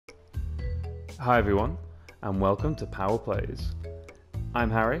Hi everyone, and welcome to Power Plays.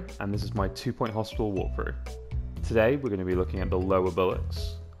 I'm Harry, and this is my 2-point hospital walkthrough. Today we're going to be looking at the Lower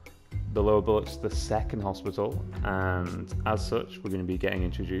Bullocks. The Lower Bullocks is the second hospital, and as such we're going to be getting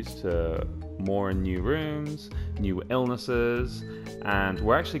introduced to more and new rooms, new illnesses, and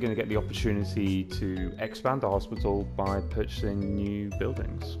we're actually going to get the opportunity to expand the hospital by purchasing new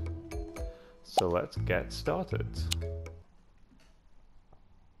buildings. So let's get started.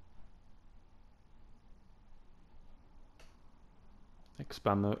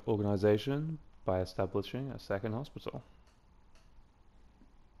 Expand the organisation by establishing a second hospital.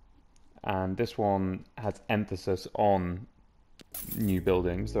 And this one has emphasis on new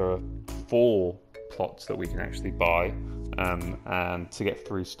buildings. There are 4 plots that we can actually buy, and to get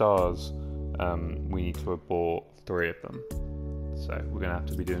 3 stars we need to have bought 3 of them. So we're going to have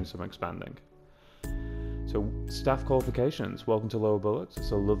to be doing some expanding. So, staff qualifications. Welcome to Lower Bullocks.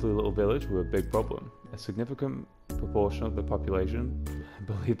 It's a lovely little village with a big problem. A significant proportion of the population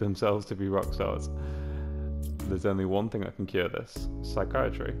believe themselves to be rock stars. There's only one thing that can cure this: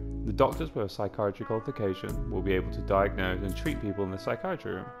 psychiatry. The doctors with a psychiatry qualification will be able to diagnose and treat people in the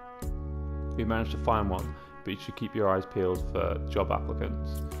psychiatry room. We managed to find one, but you should keep your eyes peeled for job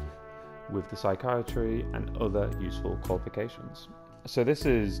applicants with the psychiatry and other useful qualifications. So this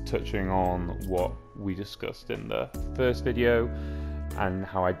is touching on what we discussed in the first video and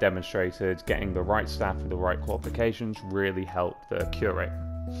how I demonstrated getting the right staff with the right qualifications really helped the cure rate.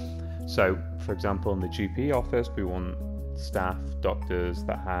 So, for example, in the GP office, we want staff, doctors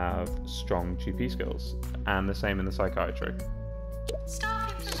that have strong GP skills, and the same in the psychiatry.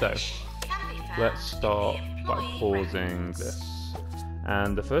 So, let's start by pausing this.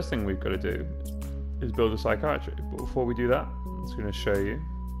 And the first thing we've got to do is build a psychiatry. But before we do that, I'm just going to show you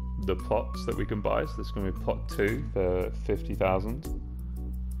the plots that we can buy. So this is going to be plot 2 for 50,000.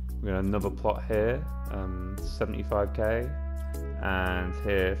 We're going to have another plot here, 75k, and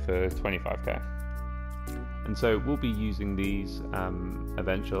here for 25k. And so we'll be using these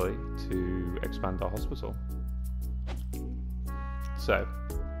eventually to expand our hospital. So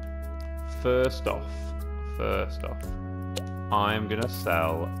first off, I'm going to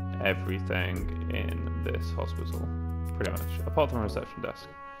sell everything in this hospital, pretty much, apart from the reception desk.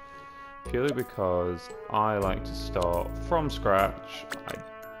 Purely because I like to start from scratch.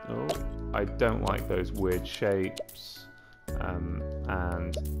 I don't like those weird shapes, and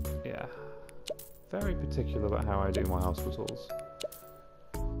yeah, very particular about how I do my hospitals,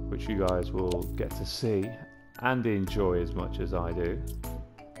 which you guys will get to see and enjoy as much as I do.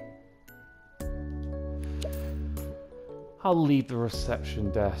 I'll leave the reception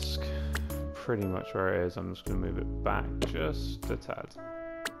desk pretty much where it is. I'm just going to move it back just a tad.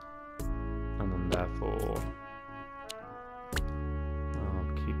 And then therefore,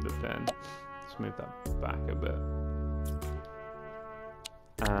 I'll keep the bin. Let's move that back a bit.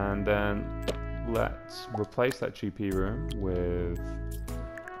 And then let's replace that GP room with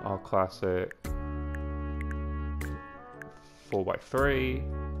our classic 4x3,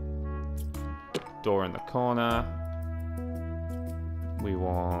 door in the corner. We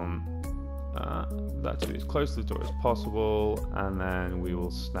want that to be as close to the door as possible, and then we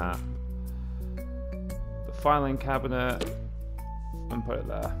will snap the filing cabinet and put it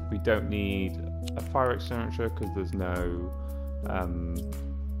there. We don't need a fire extinguisher because there's no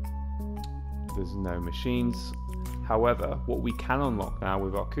machines. However, what we can unlock now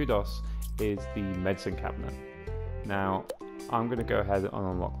with our kudos is the medicine cabinet. Now I'm going to go ahead and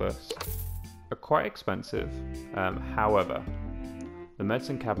unlock this. They're quite expensive, however, the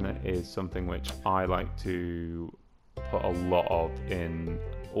medicine cabinet is something which I like to put a lot of in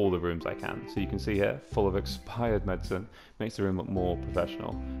all the rooms I can. So you can see here, full of expired medicine, makes the room look more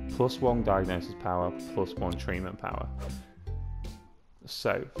professional. +1 diagnosis power, +1 treatment power.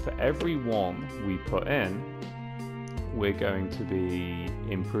 So for every 1 we put in, we're going to be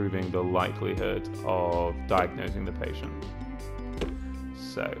improving the likelihood of diagnosing the patient.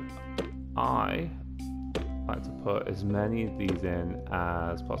 So I like to put as many of these in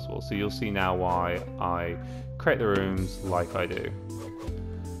as possible. So you'll see now why I create the rooms like I do.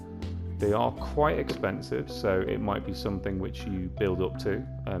 They are quite expensive, so it might be something which you build up to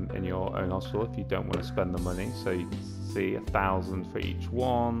in your own hospital if you don't want to spend the money. So you can see 1,000 for each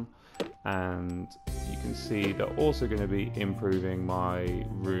one, and you can see they're also going to be improving my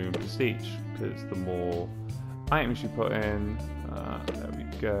room prestige, because the more items you put in, there we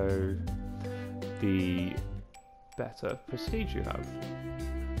go, the better prestige you have.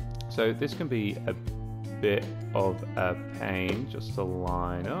 So this can be a bit of a pain just to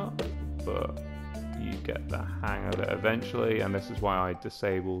line up, but you get the hang of it eventually, and this is why I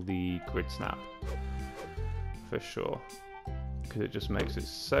disable the grid snap for sure, because it just makes it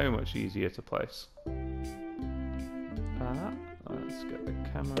so much easier to place. Let's get the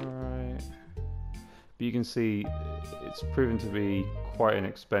camera right. But you can see it's proven to be quite an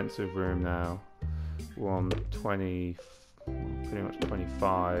expensive room now. We're on 20, pretty much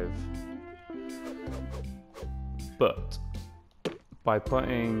 25. But by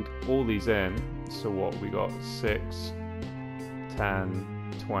putting all these in, so what we got, 6,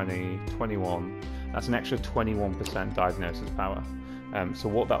 10, 20, 21, that's an extra 21% diagnosis power. So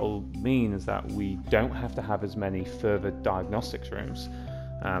what that will mean is that we don't have to have as many further diagnostics rooms.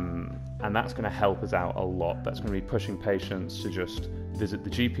 And that's going to help us out a lot. That's going to be pushing patients to just visit the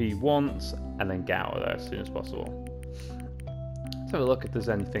GP once and then get out of there as soon as possible. Let's have a look if there's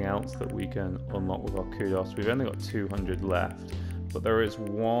anything else that we can unlock with our kudos. We've only got 200 left, but there is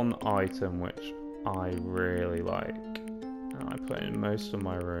one item which I really like. And I put it in most of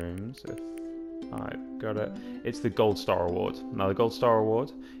my rooms if I've got it. It's the Gold Star Award. Now the Gold Star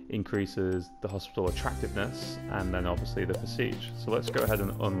Award increases the hospital attractiveness and then obviously the prestige. So let's go ahead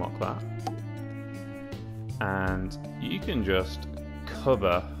and unlock that. And you can just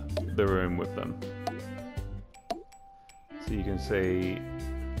cover the room with them. So you can see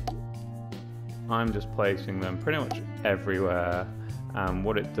I'm just placing them pretty much everywhere.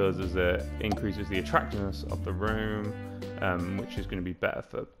 What it does is it increases the attractiveness of the room, which is going to be better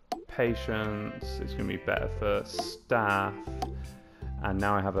for patients, it's going to be better for staff, and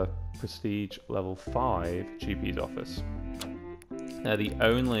now I have a prestige level 5 GP's office. Now the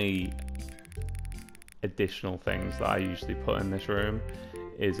only additional things that I usually put in this room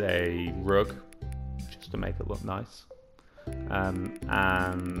is a rug, just to make it look nice.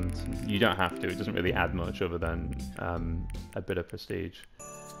 And you don't have to, it doesn't really add much other than a bit of prestige.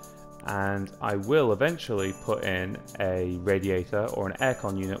 And I will eventually put in a radiator or an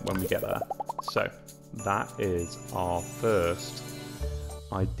aircon unit when we get there. So that is our first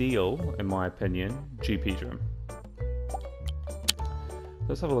ideal, in my opinion, GP's room.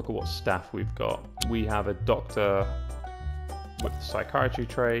 Let's have a look at what staff we've got. We have a doctor with a psychiatry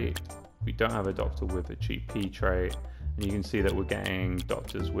trait. We don't have a doctor with a GP trait. And you can see that we're getting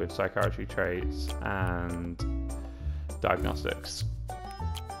doctors with psychiatry traits and diagnostics.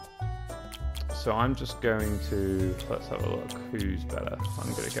 So I'm just going to, let's have a look, who's better.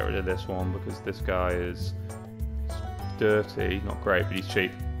 I'm going to get rid of this one because this guy is dirty, not great, but he's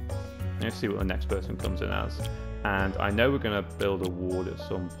cheap. Let's see what the next person comes in as. And I know we're going to build a ward at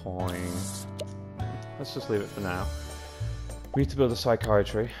some point. Let's just leave it for now. We need to build a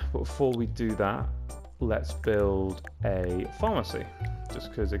psychiatry, but before we do that, let's build a pharmacy.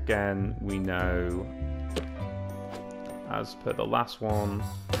 Just because, again, we know, as per the last one,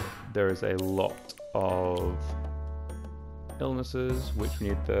 there is a lot of illnesses which we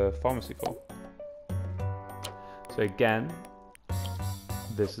need the pharmacy for. So again,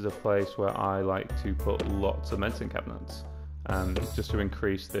 this is a place where I like to put lots of medicine cabinets, just to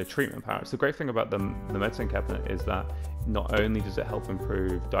increase the treatment power. So the great thing about the medicine cabinet is that not only does it help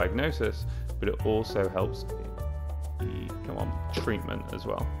improve diagnosis, but it also helps treatment as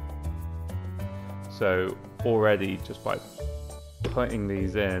well. So already just by putting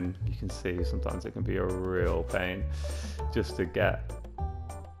these in, you can see sometimes it can be a real pain just to get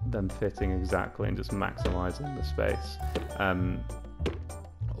them fitting exactly and just maximizing the space.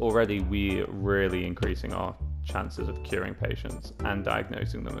 Already we're really increasing our chances of curing patients and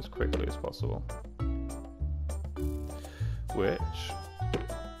diagnosing them as quickly as possible. Which,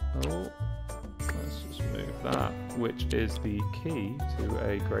 let's just move that, which is the key to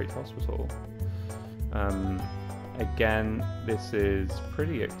a great hospital. Again, this is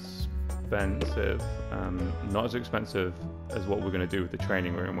pretty expensive, not as expensive as what we're going to do with the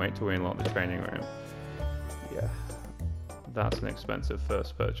training room. Wait till we unlock the training room. Yeah, that's an expensive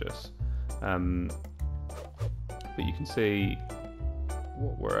first purchase. But you can see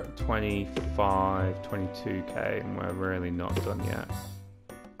what we're at 25, 22k, and we're really not done yet.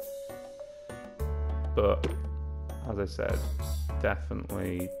 But as I said,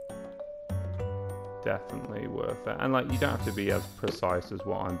 definitely worth it. And like, you don't have to be as precise as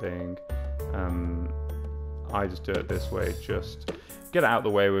what I'm being. I just do it this way, just get it out of the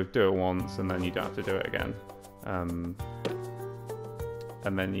way with, do it once, and then you don't have to do it again. And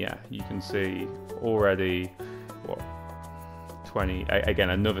then yeah, you can see already what, 20, again,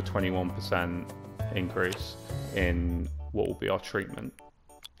 another 21% increase in what will be our treatment.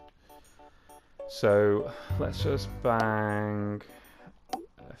 So let's just bang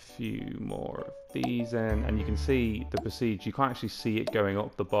a few more of these in, and you can see the Besiege. You can't actually see it going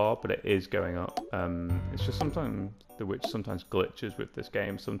up the bar, but it is going up. It's just sometimes which sometimes glitches with this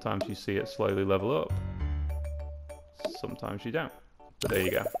game. Sometimes you see it slowly level up, sometimes you don't. But there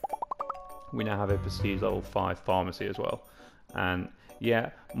you go. We now have a Prestige level 5 pharmacy as well. And yeah,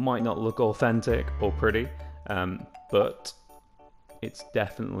 might not look authentic or pretty, but it's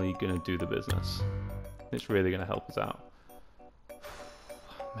definitely going to do the business. It's really going to help us out.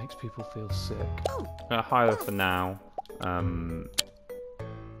 Makes people feel sick. I'm going to hire her for now.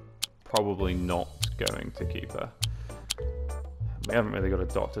 Probably not going to keep her. We haven't really got a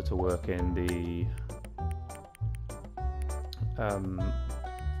doctor to work in the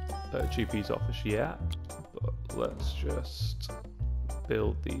GP's office yet, but let's just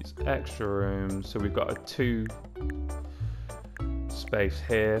build these extra rooms. So we've got a 2 space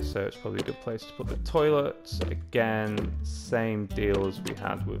here, so it's probably a good place to put the toilets. Again, same deal as we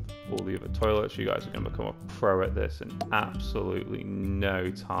had with all the other toilets. You guys are going to become a pro at this in absolutely no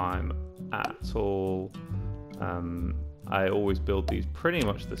time at all. I always build these pretty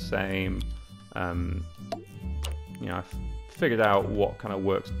much the same. You know, I've figured out what kind of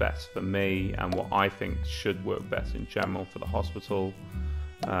works best for me and what I think should work best in general for the hospital,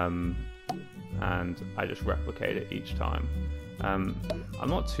 and I just replicate it each time. I'm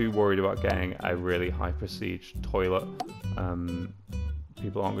not too worried about getting a really high prestige toilet.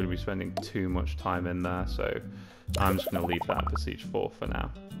 People aren't going to be spending too much time in there, so I'm just going to leave that prestige 4 for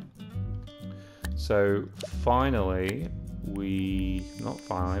now. So finally, we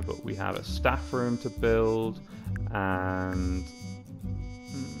have a staff room to build, and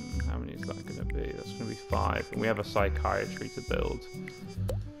how many is that going to be? That's going to be 5, and we have a psychiatry to build.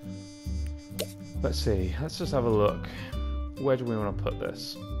 Let's see, let's just have a look. Where do we want to put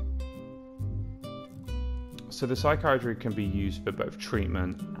this? So the psychiatry can be used for both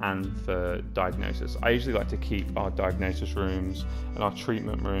treatment and for diagnosis. I usually like to keep our diagnosis rooms and our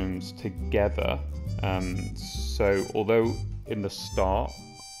treatment rooms together. So although in the start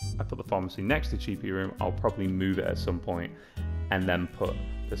I put the pharmacy next to the GP room, I'll probably move it at some point and then put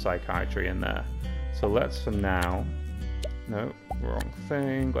the psychiatry in there. So let's for now, no, wrong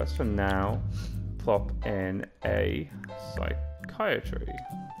thing. Let's for now plop in a psychiatry.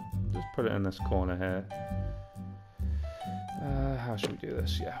 Just put it in this corner here. How should we do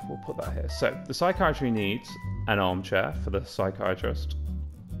this? Yeah, we'll put that here. So the psychiatry needs an armchair for the psychiatrist,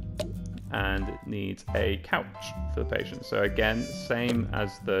 and it needs a couch for the patient. So again, same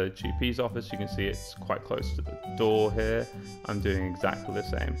as the GP's office, you can see it's quite close to the door here. I'm doing exactly the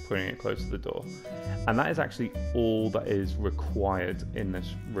same, putting it close to the door. And that is actually all that is required in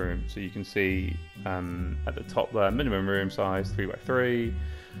this room. So you can see at the top there, minimum room size, 3x3,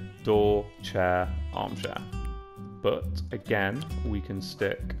 door, chair, armchair. But again, we can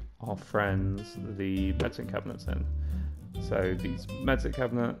stick our friends the medicine cabinets in. So these medicine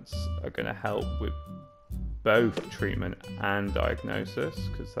cabinets are going to help with both treatment and diagnosis,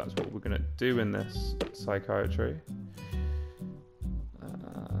 because that's what we're going to do in this psychiatry.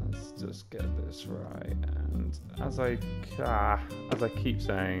 Let's just get this right. And as I keep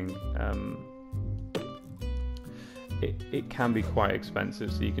saying, it can be quite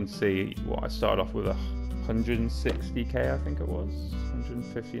expensive. So you can see what I started off with 160k, I think it was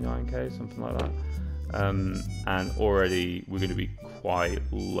 159k, something like that. And already we're going to be quite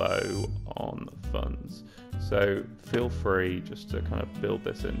low on funds, so feel free just to kind of build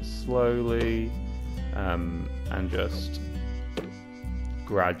this in slowly, and just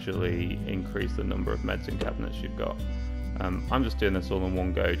gradually increase the number of medicine cabinets you've got. I'm just doing this all in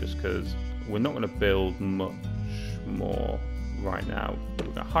one go just because we're not going to build much more right now. We're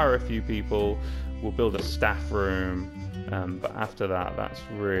going to hire a few people, we'll build a staff room, but after that, that's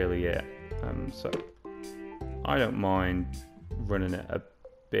really it. So I don't mind running it a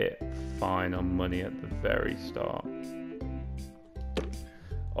bit fine on money at the very start.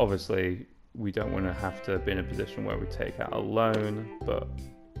 Obviously, we don't want to have to be in a position where we take out a loan, but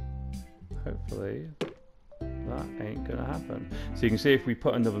hopefully that ain't going to happen. So you can see if we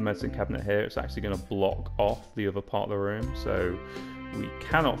put another medicine cabinet here, it's actually going to block off the other part of the room. So we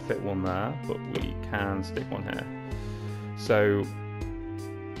cannot fit one there, but we can stick one here. So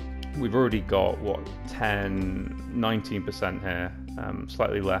we've already got, what, 19% here,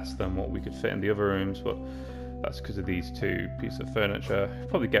 slightly less than what we could fit in the other rooms, but that's because of these 2 pieces of furniture.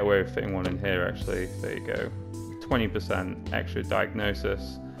 Probably get away with fitting one in here, actually. There you go. 20% extra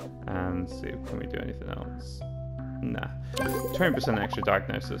diagnosis, and see if can we do anything else. Nah. 20% extra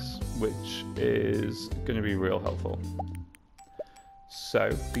diagnosis, which is going to be real helpful. So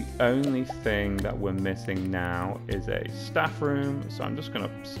the only thing that we're missing now is a staff room. So I'm just going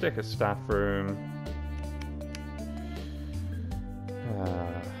to stick a staff room.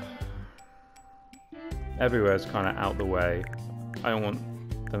 Everywhere's kind of out the way. I don't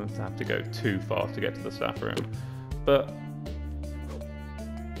want them to have to go too far to get to the staff room, but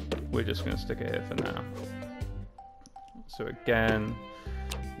we're just going to stick it here for now. So again,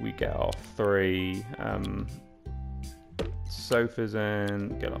 we get our 3 sofas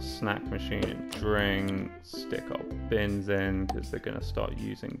in, get our snack machine and drink, stick our bins in because they're going to start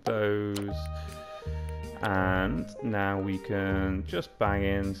using those. And now we can just bang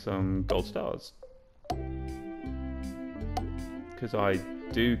in some gold stars. Because I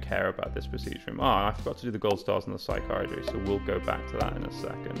do care about this procedure room. Oh, I forgot to do the gold stars on the psychiatry, so we'll go back to that in a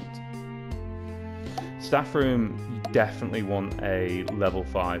second. Staff room, you definitely want a level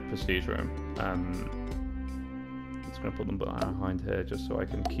 5 procedure room. I'm just going to put them behind here just so I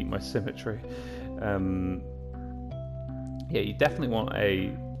can keep my symmetry. Yeah, you definitely want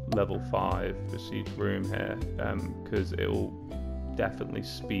a level 5 procedure room here because it will definitely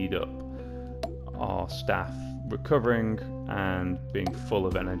speed up our staff recovering and being full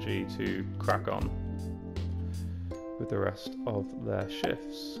of energy to crack on with the rest of their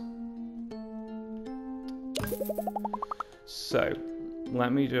shifts. So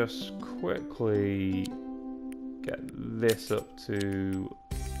let me just quickly get this up to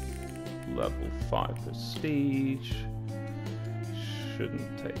level 5 prestige.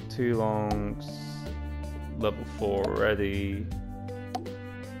 Shouldn't take too long. Level 4 already.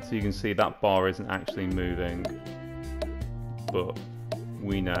 So you can see that bar isn't actually moving, but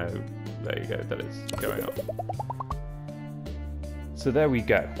we know, there you go, that it's going up. So there we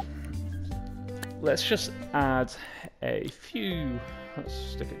go. Let's just add a few, let's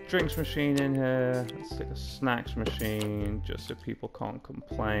stick a drinks machine in here, let's stick a snacks machine, just so people can't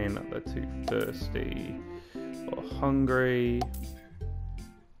complain that they're too thirsty or hungry.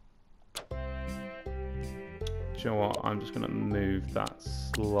 Do you know what, I'm just going to move that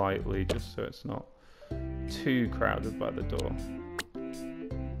slightly just so it's not too crowded by the door.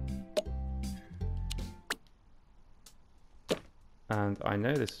 And I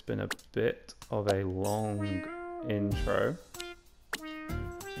know this has been a bit of a long intro.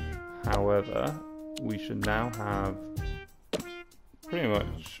 However, we should now have pretty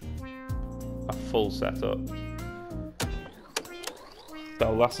much a full setup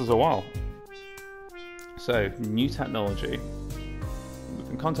that'll last us a while. So, new technology. We've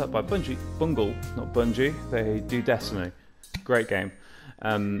been contacted by Bungle, not Bungie, they do Destiny. Great game.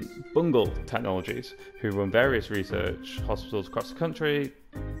 Bungle Technologies, who run various research hospitals across the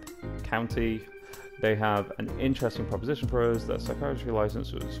county. They have an interesting proposition for us. Their psychiatry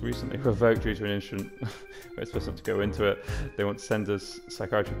license was recently revoked due to an incident. We're supposed to have to go into it. They want to send us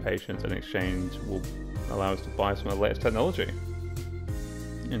psychiatry patients, and in exchange will allow us to buy some of the latest technology.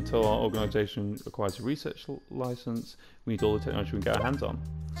 Until our organisation requires a research license, we need all the technology we can get our hands on.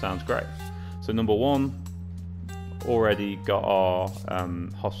 Sounds great. So number 1, already got our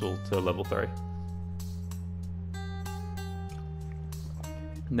hospital to level 3.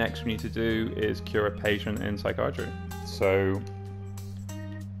 Next we need to do is cure a patient in psychiatry. So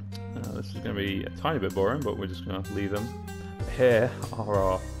this is going to be a tiny bit boring, but we're just going to leave them. Here are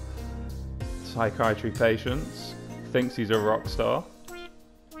our psychiatry patients. Thinks he's a rock star.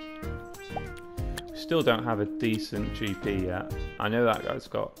 Still don't have a decent GP yet. I know that guy's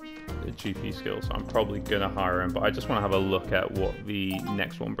got a GP skill, so I'm probably gonna hire him, but I just want to have a look at what the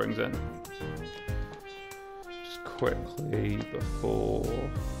next one brings in. Just quickly before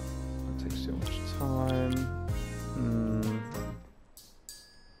it takes too much time.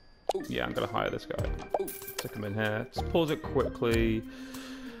 Yeah, I'm gonna hire this guy. Stick him in here. Just pause it quickly.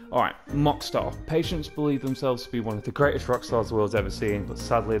 Alright, mock star. Patients believe themselves to be one of the greatest rock stars the world's ever seen, but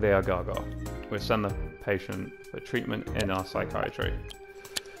sadly they are gaga. We'll send the patient for treatment in our psychiatry.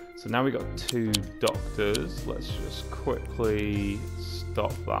 So now we've got 2 doctors. Let's just quickly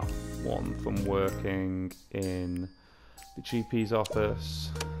stop that one from working in the GP's office.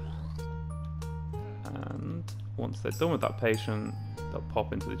 And once they're done with that patient, they'll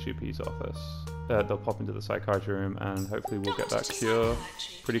pop into the GP's office. They'll pop into the psychiatry room, and hopefully we'll get that cure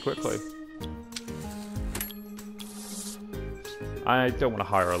pretty quickly. I don't want to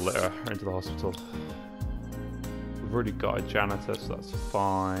hire a litter into the hospital. We've already got a janitor, so that's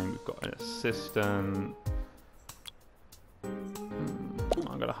fine. We've got an assistant.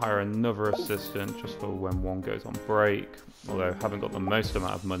 I'm going to hire another assistant just for when one goes on break, although I haven't got the most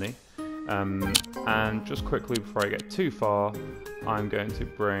amount of money. And just quickly before I get too far, I'm going to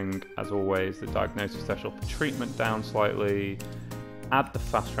bring, as always, the diagnosis threshold for treatment down slightly. add the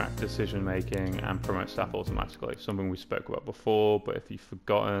fast track decision making and promote staff automatically, something we spoke about before, but if you've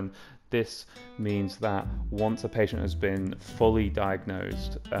forgotten, this means that once a patient has been fully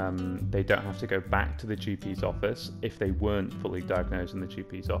diagnosed, they don't have to go back to the GP's office if they weren't fully diagnosed in the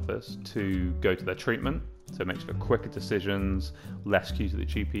GP's office to go to their treatment. So it makes for quicker decisions, less queues at the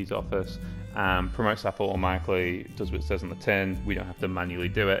GP's office, and promote staff automatically, does what it says on the tin. We don't have to manually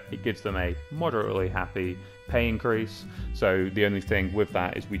do it. It gives them a moderately happy pay increase. So the only thing with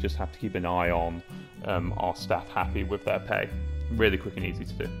that is we just have to keep an eye on our staff happy with their pay. Really quick and easy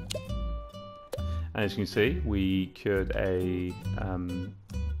to do. And as you can see, we cured a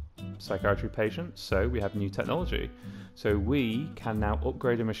psychiatry patient, so we have new technology. So we can now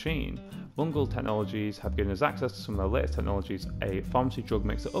upgrade a machine. Bungle Technologies have given us access to some of the latest technologies, a pharmacy drug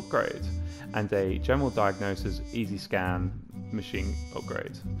mixer upgrade, and a general diagnosis easy scan machine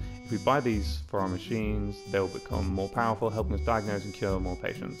upgrade. If we buy these for our machines, they'll become more powerful, helping us diagnose and cure more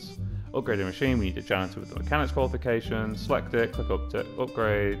patients. Upgrade a machine, we need a janitor with the mechanics qualification, select it, click up to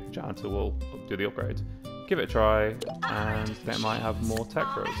upgrade, janitor will do the upgrade. Give it a try, and they might have more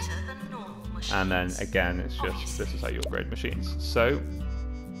tech for us. And then again, it's just, this is how you upgrade machines. So,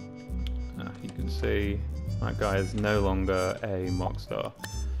 you can see that guy is no longer a mock star.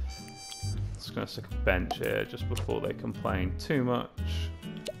 Just going to stick a bench here just before they complain too much.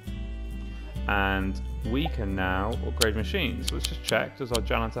 And we can now upgrade machines. Let's just check, does our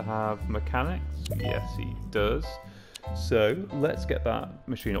janitor have mechanics? Yes, he does. So let's get that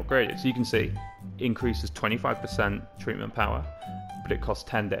machine upgraded. So you can see, increases 25% treatment power, but it costs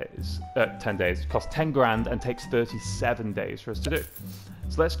 10 days. It costs 10 grand and takes 37 days for us to do.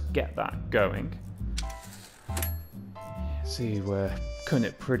 So let's get that going. See, we're cutting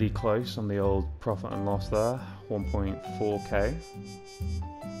it pretty close on the old profit and loss there, 1.4k.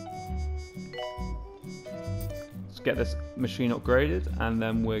 Let's get this machine upgraded, and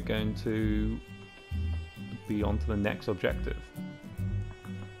then we're going to be on to the next objective.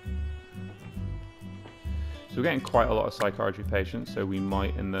 So we're getting quite a lot of psychiatry patients, so we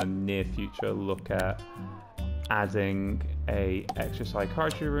might in the near future look at adding a extra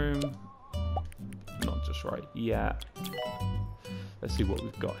psychiatry room. Not just right yet. Let's see what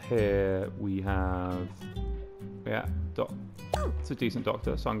we've got here. We have, yeah, it's a decent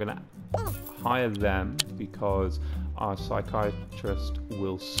doctor, so I'm gonna hire them because our psychiatrist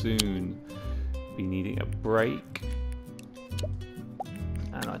will soon be needing a break.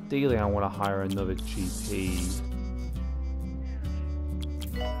 And ideally I want to hire another GP.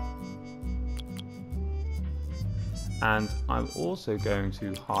 And I'm also going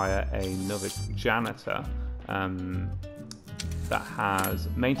to hire another janitor that has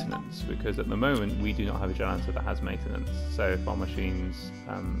maintenance, because at the moment we do not have a janitor that has maintenance. So if our machines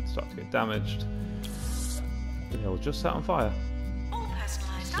start to get damaged, they'll just set on fire.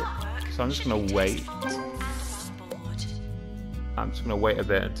 So I'm just going to wait. I'm just going to wait a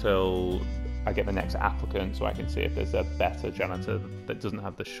bit until I get the next applicant so I can see if there's a better janitor that doesn't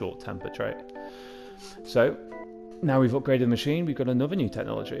have the short temper trait. So now we've upgraded the machine, we've got another new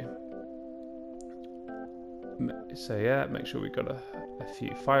technology. So yeah, make sure we've got a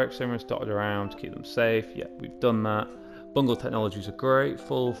few fire extinguishers dotted around to keep them safe. Yeah, we've done that. Bungle Technologies are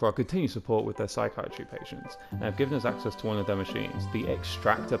grateful for our continued support with their psychiatry patients and have given us access to one of their machines, the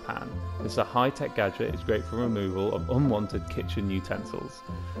Extractor Pan. It's a high-tech gadget. It's great for removal of unwanted kitchen utensils.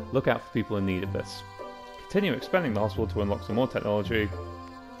 Look out for people in need of this. Continue expanding the hospital to unlock some more technology.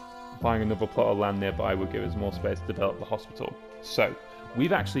 Buying another plot of land nearby would give us more space to develop the hospital. So,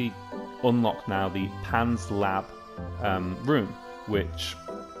 we've actually unlocked now the PANS Lab room, which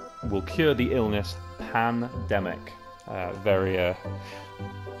will cure the illness pandemic. Very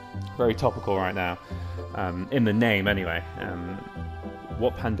topical right now, in the name anyway.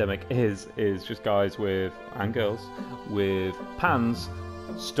 What pandemic is just guys and girls with pans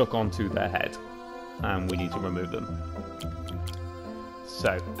stuck onto their head, and we need to remove them.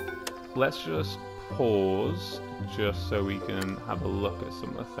 So let's just pause just so we can have a look at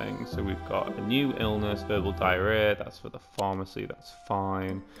some of the things. So we've got a new illness, verbal diarrhea, that's for the pharmacy, that's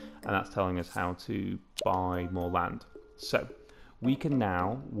fine, and that's telling us how to buy more land. So we can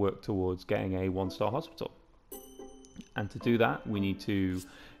now work towards getting a one-star hospital. And to do that, we need to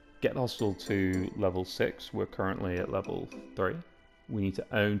get the hospital to level 6. We're currently at level 3. We need to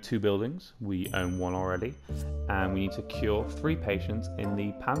own 2 buildings. We own 1 already. And we need to cure 3 patients in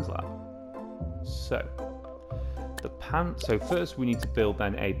the PANS lab. So first we need to build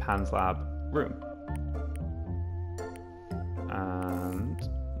then a PANS lab room. And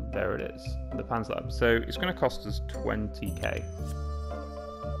there it is, the PANS lab. So it's going to cost us 20k.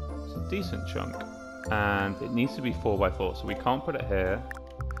 It's a decent chunk. and it needs to be 4x4, so we can't put it here.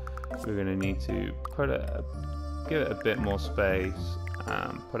 We're going to need to put it, give it a bit more space,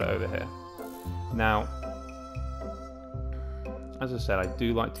 and put it over here. Now, as I said, I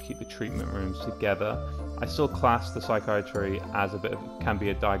do like to keep the treatment rooms together. I still class the psychiatry as can be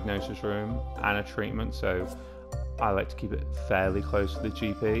a diagnosis room and a treatment, so I like to keep it fairly close to the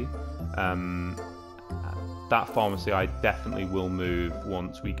GP. That pharmacy I definitely will move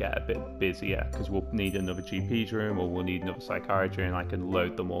once we get a bit busier, because we'll need another GP's room or we'll need another psychiatry, and I can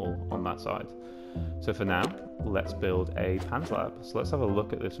load them all on that side. So for now, let's build a PANS lab. So let's have a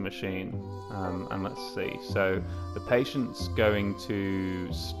look at this machine, and let's see. So the patient's going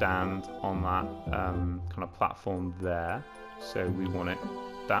to stand on that kind of platform there. So we want it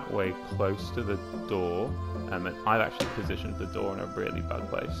that way close to the door, and I've actually positioned the door in a really bad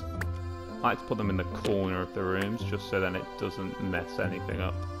place. I like to put them in the corner of the rooms just so then it doesn't mess anything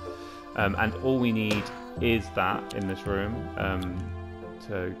up. And all we need is that in this room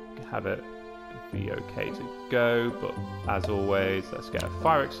to have it be okay to go. But as always, let's get a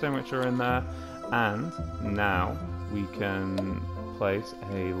fire extinguisher in there, and now we can place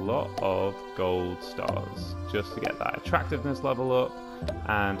a lot of gold stars just to get that attractiveness level up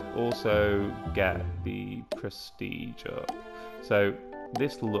and also get the prestige up. So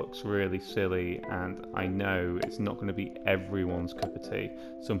this looks really silly, and I know it's not going to be everyone's cup of tea.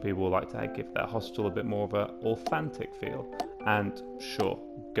 Some people like to give their hospital a bit more of an authentic feel, and sure,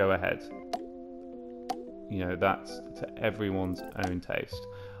 go ahead. You know, that's to everyone's own taste.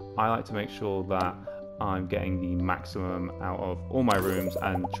 I like to make sure that I'm getting the maximum out of all my rooms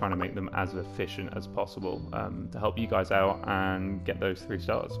and trying to make them as efficient as possible to help you guys out and get those 3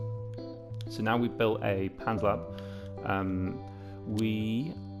 stars. So now we've built a PANS lab.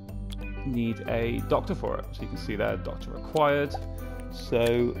 We need a doctor for it. So you can see there, doctor required.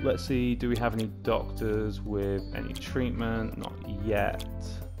 So let's see, do we have any doctors with any treatment? Not yet.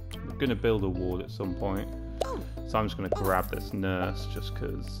 We're going to build a ward at some point. So I'm just going to grab this nurse just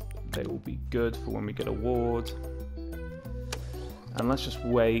because they will be good for when we get a ward. And let's just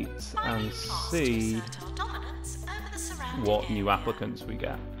wait and see what new applicants we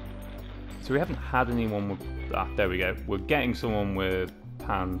get. So we haven't had anyone with, there we go. We're getting someone with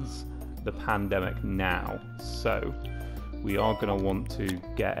the pandemic now. So we are going to want to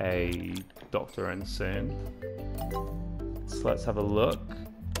get a doctor in soon. So let's have a look.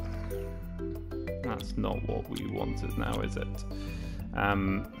 That's not what we wanted now, is it?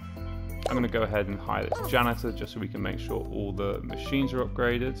 I'm going to go ahead and hire this janitor just so we can make sure all the machines are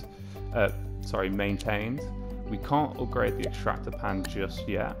upgraded. Maintained. We can't upgrade the extractor pan just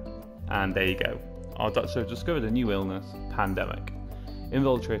yet. And there you go. Our doctor discovered a new illness, pandemic.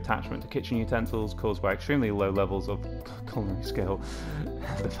 Involuntary attachment to kitchen utensils caused by extremely low levels of culinary skill.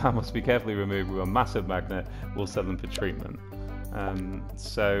 The pan must be carefully removed with a massive magnet. We'll send them for treatment.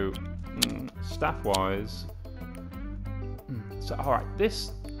 Staff-wise, so all right,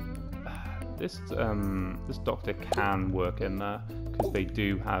 this doctor can work in there because they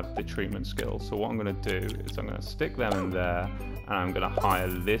do have the treatment skills. So what I'm going to do is I'm going to stick them in there, and I'm going to hire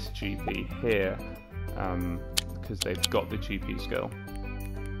this GP here because they've got the GP skill.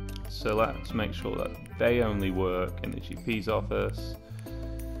 So let's make sure that they only work in the GP's office.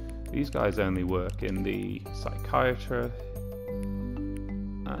 These guys only work in the psychiatry.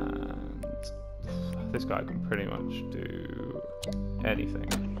 And this guy can pretty much do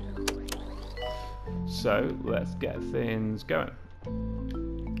anything. So let's get things going.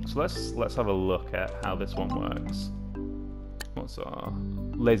 So let's have a look at how this one works. What's our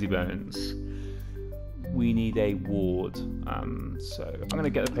lazy bones? We need a ward. So I'm going to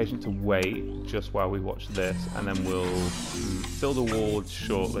get the patient to wait just while we watch this, and then we'll build a ward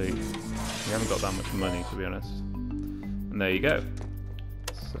shortly. We haven't got that much money, to be honest. And there you go.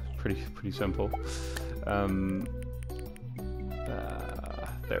 Pretty simple.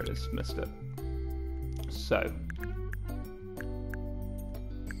 There it is, missed it. So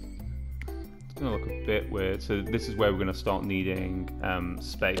it's going to look a bit weird. So this is where we're going to start needing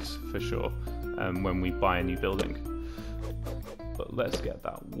space for sure when we buy a new building. But let's get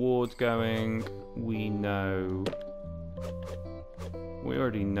that ward going. We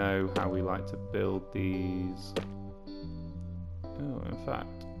already know how we like to build these. Oh, in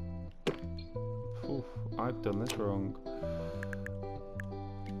fact. Oof, I've done this wrong.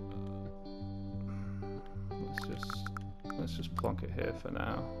 Let's just plonk it here for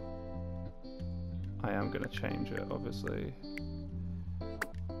now. I am going to change it, obviously.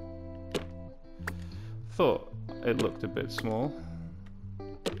 Thought it looked a bit small.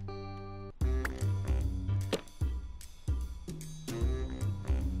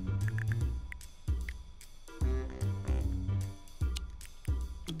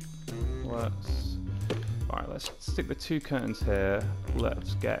 let's stick the 2 curtains here.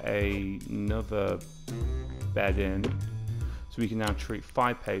 Let's get another bed in. So we can now treat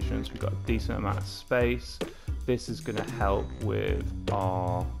 5 patients. We've got a decent amount of space. This is going to help with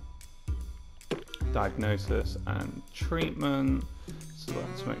our diagnosis and treatment. So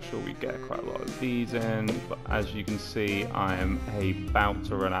let's make sure we get quite a lot of these in. But as you can see, I am about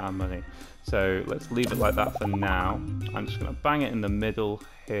to run out of money. So let's leave it like that for now. I'm just going to bang it in the middle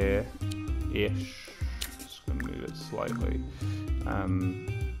here-ish. Just going to move it slightly.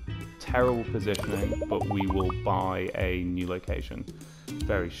 Terrible positioning, but we will buy a new location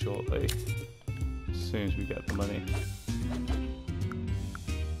very shortly, as soon as we get the money.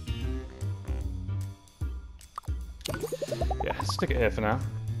 Yeah, stick it here for now.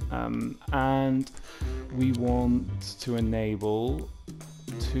 And we want to enable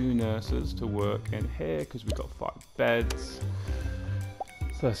 2 nurses to work in here because we've got 5 beds.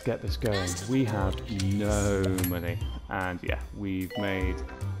 So let's get this going. We have no money, and yeah, we've made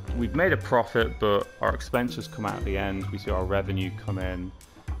a profit, but our expenses come out at the end. We see our revenue come in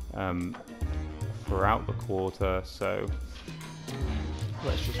throughout the quarter, so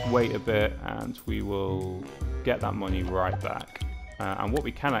let's just wait a bit and we will get that money right back. And what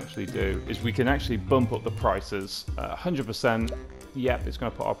we can actually do is we can actually bump up the prices 100%. Yep, it's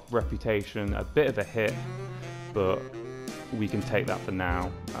going to put our reputation a bit of a hit, but we can take that for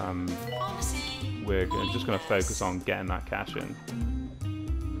now. We're just going to focus on getting that cash in,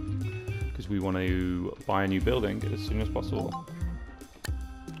 because we want to buy a new building as soon as possible.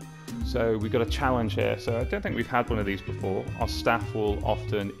 So we've got a challenge here. So I don't think we've had one of these before. Our staff will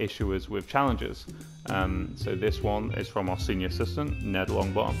often issue us with challenges. So this one is from our senior assistant, Ned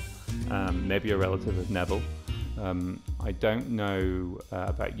Longbottom, maybe a relative of Neville. I don't know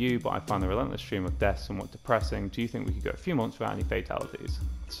about you, but I find the relentless stream of deaths somewhat depressing. Do you think we could go a few months without any fatalities?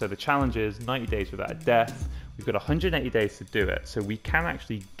 So the challenge is 90 days without a death. We've got 180 days to do it, so we can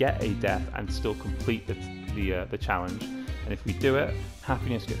actually get a death and still complete the challenge. And if we do it,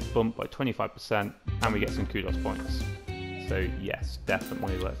 happiness gets bumped by 25%, and we get some kudos points. So yes,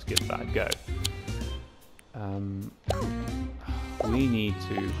 definitely let's give that a go. We need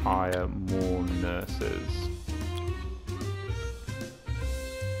to hire more nurses.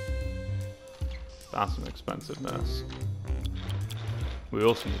 That's an expensive nurse. We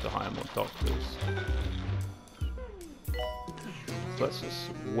also need to hire more doctors. So let's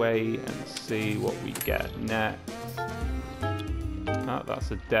just wait and see what we get next.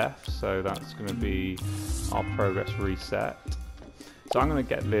 That's a death, so that's going to be our progress reset. So I'm going to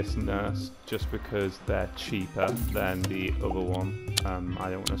get this nurse just because they're cheaper than the other one. I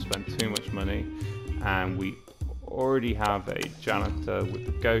don't want to spend too much money, and we already have a janitor with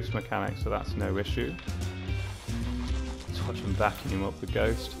the ghost mechanic, so that's no issue. Touch and vacuum up the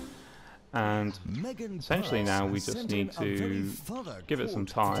ghost, and essentially now we just need to give it some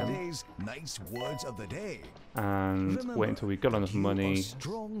time and wait until we've got enough money.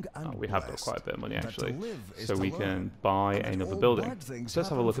 We have got quite a bit of money actually, so we can buy another building. So let's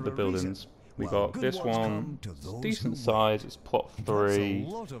have a look at the buildings. We got this one, it's decent size, it's plot 3.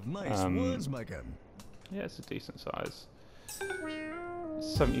 Yeah, it's a decent size.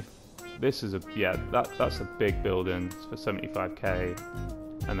 70. This is that's a big building. It's for 75k,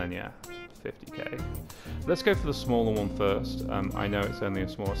 and then yeah, 50k. Let's go for the smaller one first. I know it's only a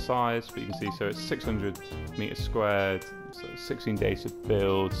smaller size, but you can see, so it's 600 meters squared, so 16 days to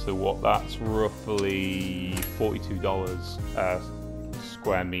build. So what? That's roughly $42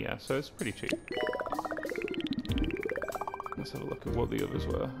 square meter. So it's pretty cheap. Let's have a look at what the others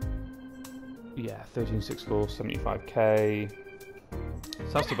were. Yeah, 1364, 75k.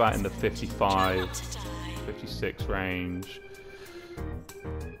 So that's about in the 55, 56 range.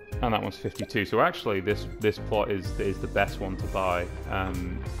 And that one's 52. So actually, this plot is the best one to buy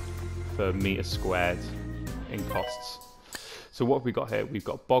for meters squared in costs. So what have we got here? We've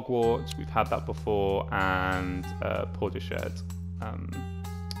got bogwarts. We've had that before, and porter shed.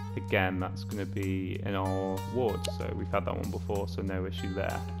 Again, that's going to be in our ward. So we've had that one before, so no issue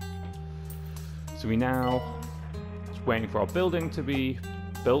there. So we now just waiting for our building to be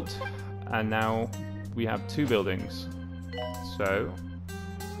built, and now we have 2 buildings. So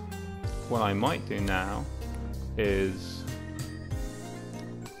what I might do now is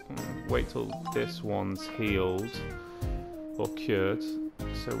wait till this one's healed or cured,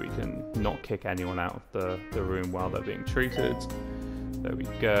 so we can not kick anyone out of the room while they're being treated. There we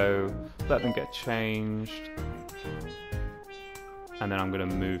go. Let them get changed, and then I'm going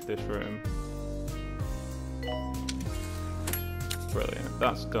to move this room. Brilliant,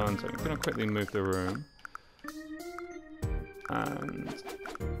 that's done. So I'm going to quickly move the room, and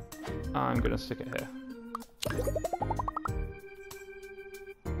I'm going to stick it here.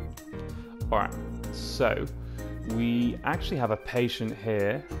 Alright, so we actually have a patient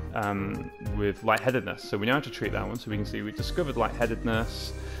here with lightheadedness. So we know how to treat that one. So we can see we discovered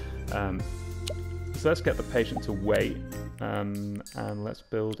lightheadedness. So let's get the patient to wait and let's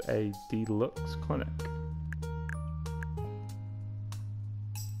build a deluxe clinic.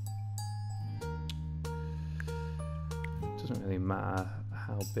 Doesn't really matter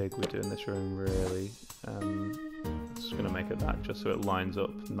how big we do in this room, really. Just going to make it that just so it lines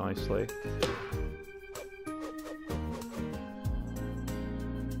up nicely.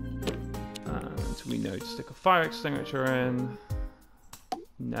 And we know to stick a fire extinguisher in.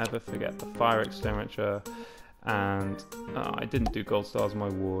 Never forget the fire extinguisher. And I didn't do gold stars in my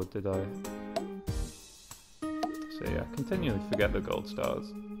ward, did I? So yeah, continually forget the gold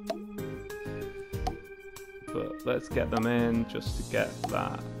stars. But let's get them in just to get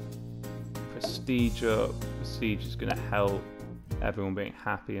that prestige up. Prestige is going to help everyone being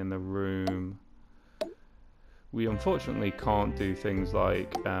happy in the room. We unfortunately can't do things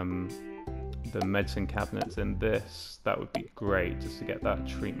like the medicine cabinets in this. That would be great just to get that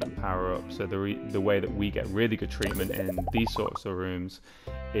treatment power up. So the way that we get really good treatment in these sorts of rooms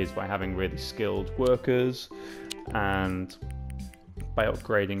is by having really skilled workers and by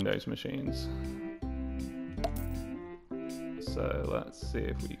upgrading those machines. So let's see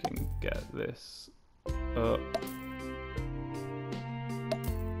if we can get this up.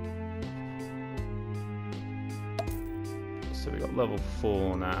 So we got level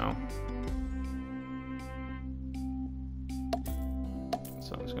 4 now.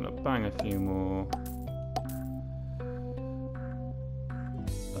 So I'm just going to bang a few more.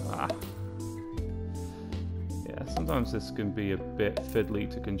 Yeah, sometimes this can be a bit fiddly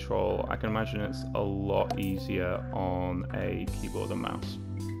to control. I can imagine it's a lot easier on a keyboard and mouse.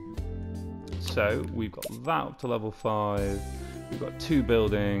 So we've got that up to level 5. We've got 2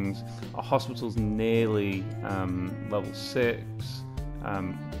 buildings. Our hospital's nearly level 6.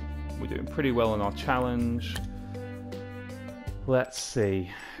 We're doing pretty well on our challenge. Let's see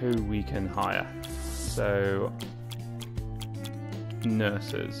who we can hire. So,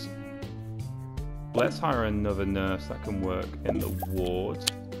 nurses. Let's hire another nurse that can work in the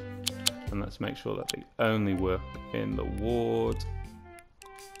ward. And let's make sure that they only work in the ward.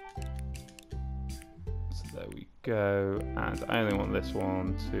 So there we go. And I only want this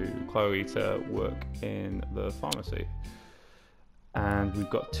one Chloe to work in the pharmacy. And we've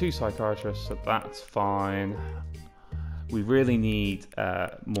got 2 psychiatrists, so that's fine. We really need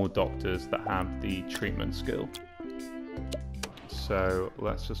more doctors that have the treatment skill. So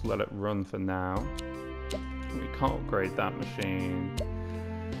let's just let it run for now. We can't upgrade that machine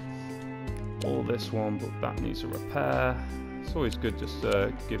or this one, but that needs a repair. It's always good just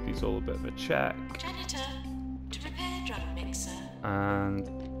to give these all a bit of a check. Janitor, to repair drug mixer. And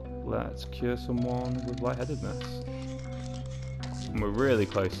let's cure someone with lightheadedness. And we're really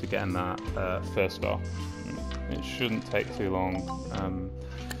close to getting that first star. It shouldn't take too long.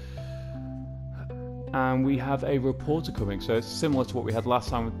 And we have a reporter coming, so it's similar to what we had last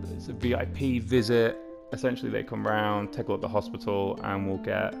time. It's a VIP visit. Essentially they come round, take a look at the hospital, and we'll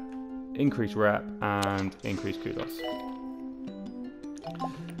get increased rep and increased kudos.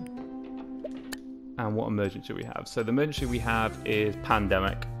 And what emergency we have? So the emergency we have is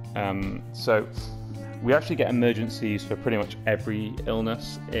pandemic. So we actually get emergencies for pretty much every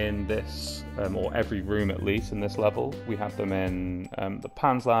illness in this, or every room at least in this level. We have them in the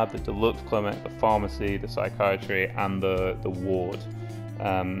PANS lab, the deluxe clinic, the pharmacy, the psychiatry, and the ward.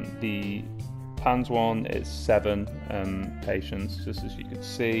 The PANS one is 7 patients, just as you can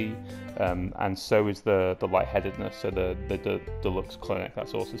see, and so is the lightheadedness, so the deluxe clinic,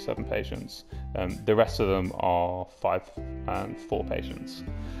 that's also 7 patients. The rest of them are 5 and 4 patients.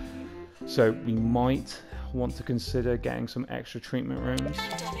 So we might want to consider getting some extra treatment rooms.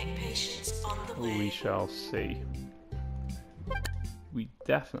 Pandemic patients on the way. We shall see. We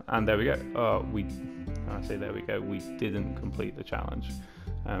definitely, and there we go. I say there we go. We didn't complete the challenge.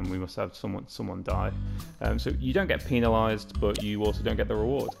 We must have someone die. So you don't get penalised, but you also don't get the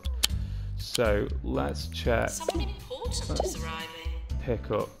reward. So let's check. Someone important is arriving.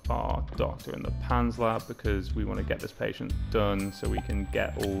 Pick up our doctor in the PANS lab because we want to get this patient done so we can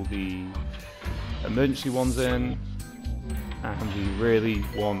get all the emergency ones in. And we really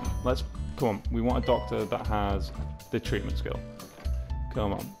want, come on, we want a doctor that has the treatment skill.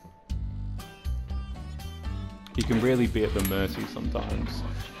 Come on. You can really be at the mercy sometimes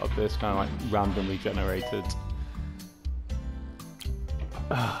of this kind of like randomly generated.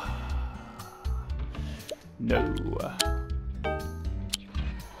 No.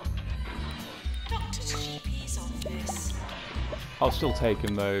 the GP's office. I'll still take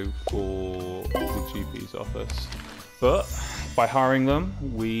him though for the GP's office. But by hiring them,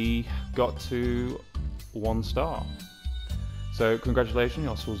 we got to 1 star. So congratulations,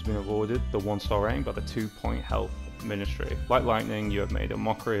 your school's been awarded the 1-star rating by the 2-Point Health Ministry. Like lightning, you have made a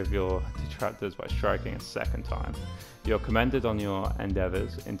mockery of your detractors by striking a second time. You're commended on your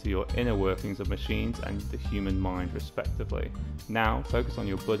endeavours into your inner workings of machines and the human mind respectively. Now focus on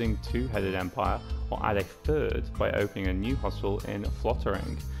your budding 2-headed empire, or add a 3rd by opening a new hospital in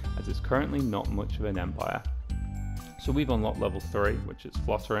Flottering, as it's currently not much of an empire. So we've unlocked level 3, which is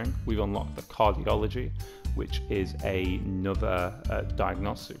Flottering. We've unlocked the cardiology, which is another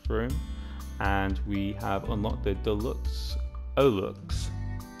diagnostic room. And we have unlocked the Deluxe Olux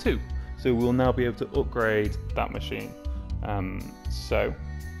 2. So we'll now be able to upgrade that machine. So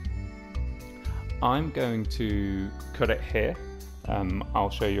I'm going to cut it here. I'll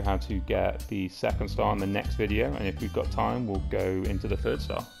show you how to get the 2nd star in the next video, and if we've got time, we'll go into the 3rd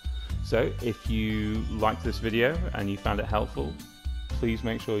star. So if you liked this video and you found it helpful, please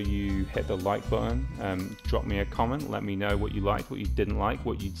make sure you hit the like button, drop me a comment, let me know what you liked, what you didn't like,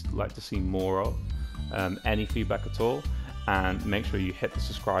 what you'd like to see more of, any feedback at all, and make sure you hit the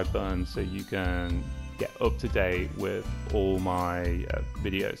subscribe button so you can get up to date with all my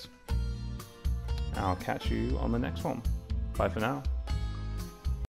videos. I'll catch you on the next one. Bye for now.